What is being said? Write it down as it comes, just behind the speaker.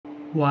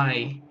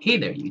Why, hey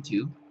there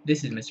YouTube,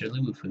 this is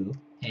mr.lubufu,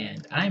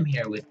 and I'm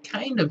here with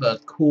kind of a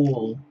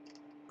cool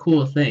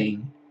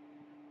thing.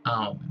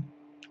 Um,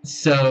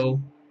 so,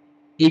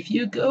 if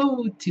you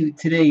go to,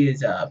 today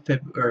is,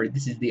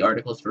 this is the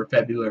articles for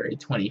February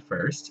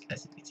 21st,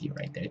 as you can see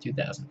right there,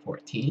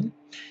 2014,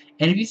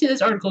 and if you see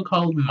this article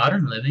called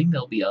Modern Living,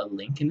 there'll be a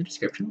link in the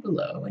description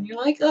below, and you're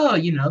like, oh,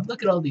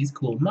 look at all these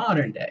cool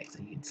modern decks,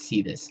 and you can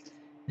see this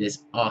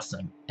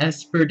awesome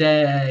Esper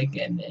deck,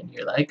 and then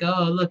you're like,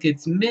 oh, look,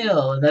 it's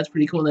Mill, and that's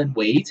pretty cool. Then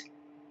wait,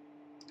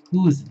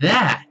 who's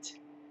that?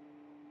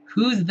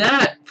 Who's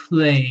that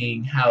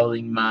playing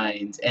Howling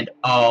Minds and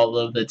all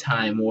of the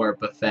Time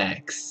Warp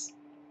effects?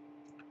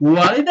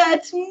 Why,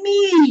 that's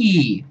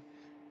me!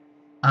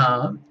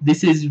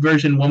 This is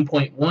version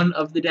 1.1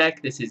 of the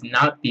deck. This is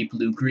not the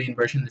blue-green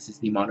version. This is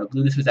the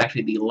mono-blue. This was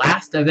actually the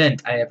last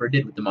event I ever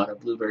did with the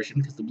mono-blue version,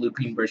 because the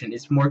blue-green version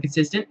is more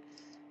consistent.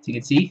 So you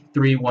can see,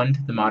 3-1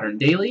 to the Modern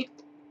Daily.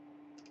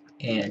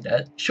 And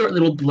a short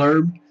little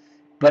blurb.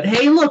 But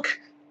hey, look!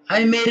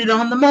 I made it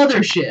on the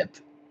Mothership!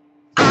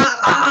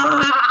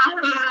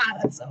 Ah!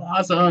 That's so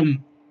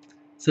awesome!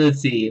 So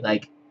let's see,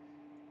 like,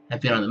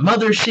 I've been on the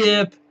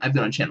Mothership, I've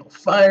been on Channel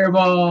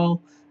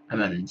Fireball,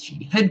 I'm on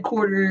NG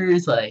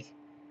headquarters, like,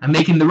 I'm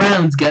making the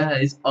rounds,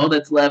 guys. All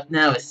that's left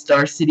now is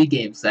Star City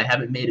Games, so I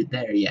haven't made it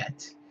there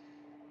yet.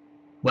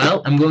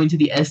 Well, I'm going to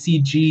the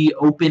SCG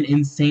Open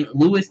in St.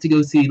 Louis to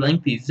go see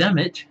Lengthy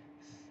Zemich.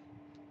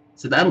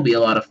 So that'll be a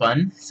lot of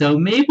fun. So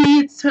maybe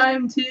it's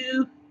time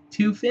to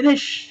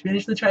finish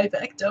the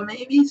trifecta,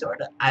 maybe,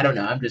 sort of. I don't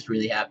know. I'm just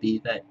really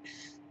happy that,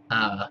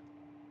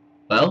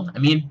 well, I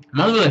mean,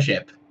 I'm on the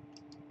Mothership.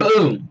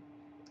 Boom!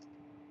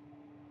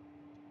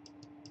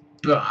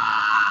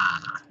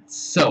 Bah!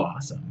 So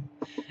awesome.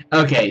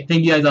 Okay,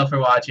 thank you guys all for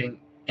watching,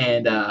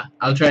 and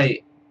I'll try.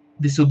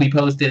 This will be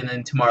posted, and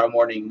then tomorrow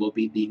morning will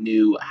be the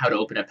new how to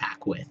open a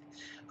pack with.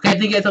 Okay,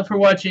 thank you guys all for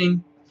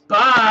watching.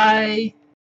 Bye!